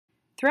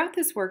Throughout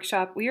this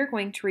workshop, we are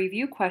going to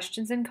review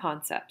questions and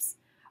concepts.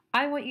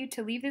 I want you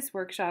to leave this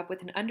workshop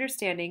with an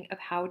understanding of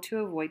how to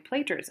avoid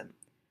plagiarism.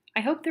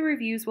 I hope the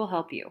reviews will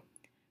help you.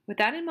 With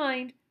that in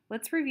mind,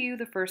 let's review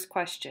the first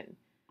question.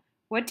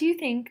 What do you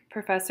think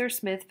Professor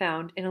Smith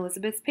found in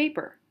Elizabeth's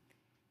paper?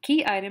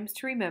 Key items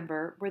to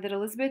remember were that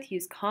Elizabeth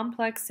used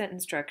complex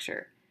sentence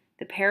structure.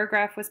 The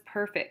paragraph was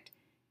perfect,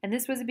 and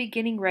this was a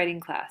beginning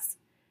writing class.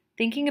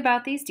 Thinking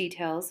about these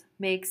details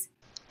makes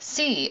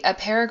C, a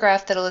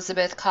paragraph that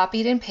Elizabeth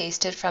copied and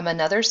pasted from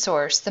another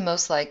source, the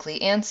most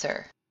likely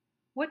answer.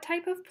 What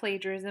type of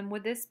plagiarism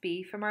would this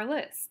be from our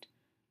list?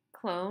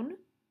 Clone,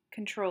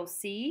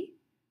 Control-C,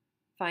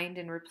 find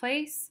and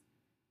replace,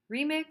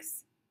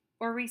 remix,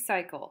 or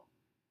recycle?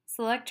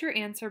 Select your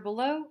answer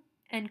below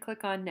and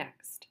click on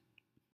Next.